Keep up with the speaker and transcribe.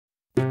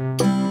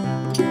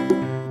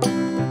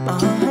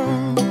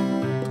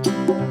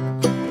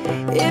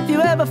If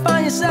you ever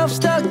find yourself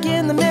stuck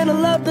in the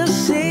middle of the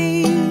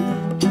sea,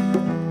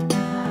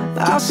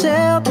 I'll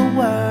sail the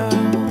world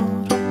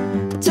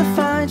to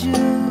find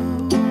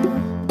you.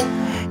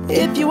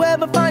 If you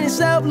ever find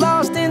yourself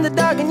lost in the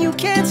dark and you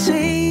can't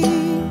see,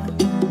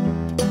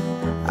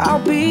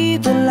 I'll be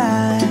the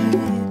light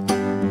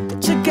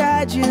to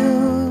guide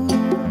you.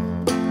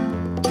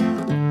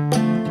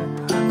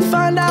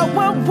 Find out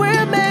what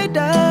we're made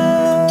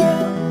of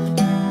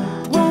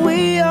when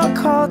we are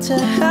called to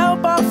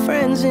help our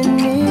friends in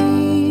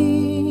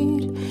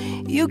need.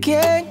 You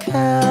can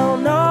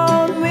count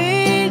on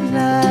me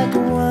like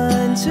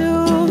 1,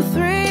 2,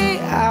 3,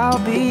 I'll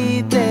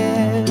be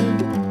there.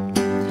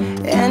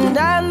 And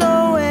I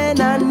know when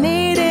I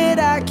need it,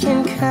 I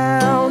can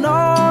count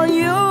on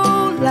you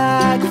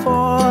like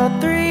 4,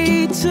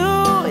 3, 2,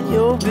 and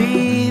you'll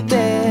be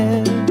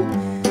there.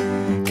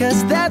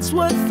 'Cause that's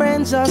what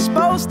friends are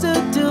supposed to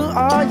do,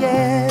 oh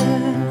yeah.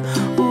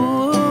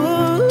 Ooh,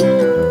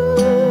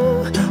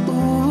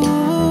 ooh,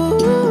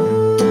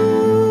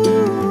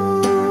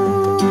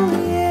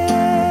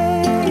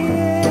 yeah,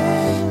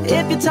 yeah.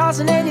 If you're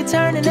tossing and you're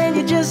turning and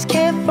you just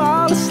can't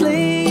fall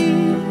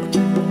asleep,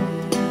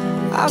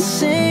 I'll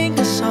sing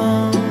a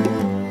song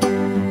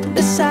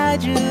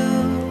beside you.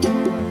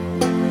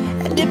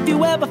 And if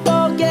you ever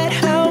forget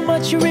how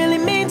much you really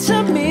mean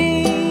to me,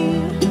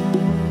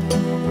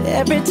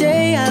 every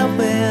day I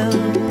will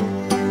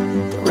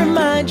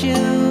remind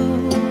you.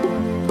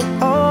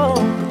 Oh,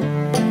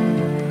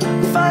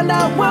 find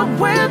out what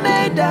we're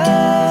made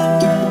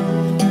of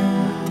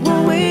when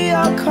we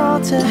are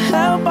called to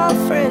help our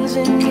friends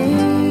in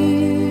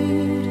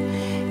need.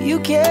 You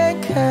can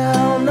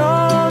count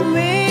on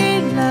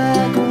me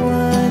like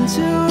 1,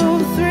 2,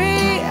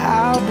 3,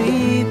 I'll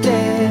be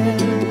there.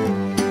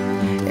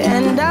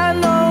 And I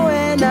know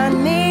when I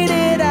need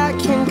it, I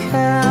can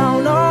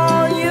count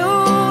on you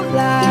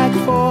like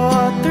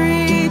 4,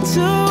 3,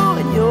 2,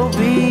 and you'll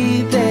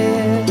be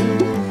there.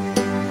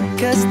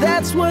 'Cause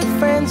that's what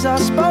friends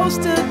are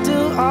supposed to do,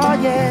 oh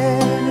yeah.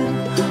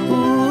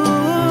 Ooh,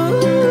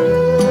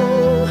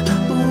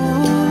 ooh,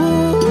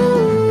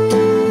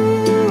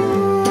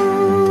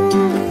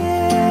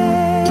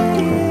 yeah,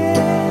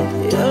 yeah.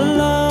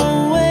 You'll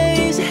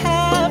always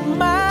have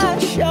my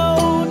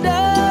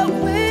shoulder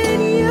when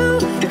you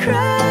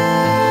cry.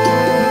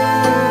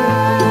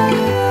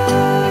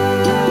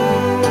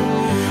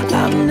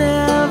 I'll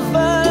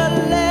never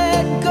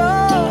let go,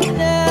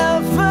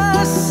 never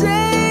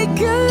say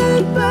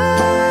goodbye.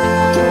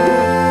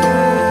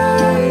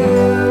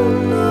 You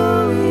know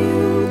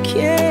you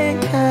can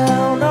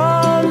count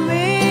on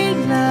me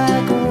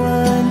like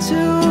 1,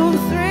 2,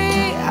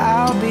 3,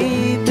 I'll be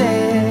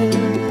there.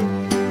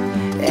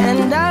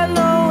 And I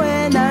know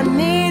when I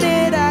need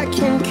it, I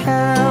can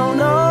count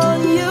on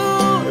you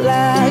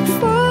like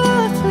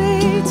 4,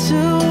 3,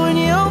 2, and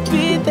you'll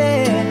be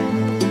there.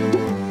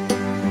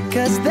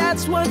 'Cause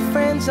that's what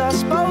friends are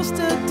supposed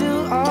to do,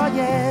 oh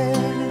yeah.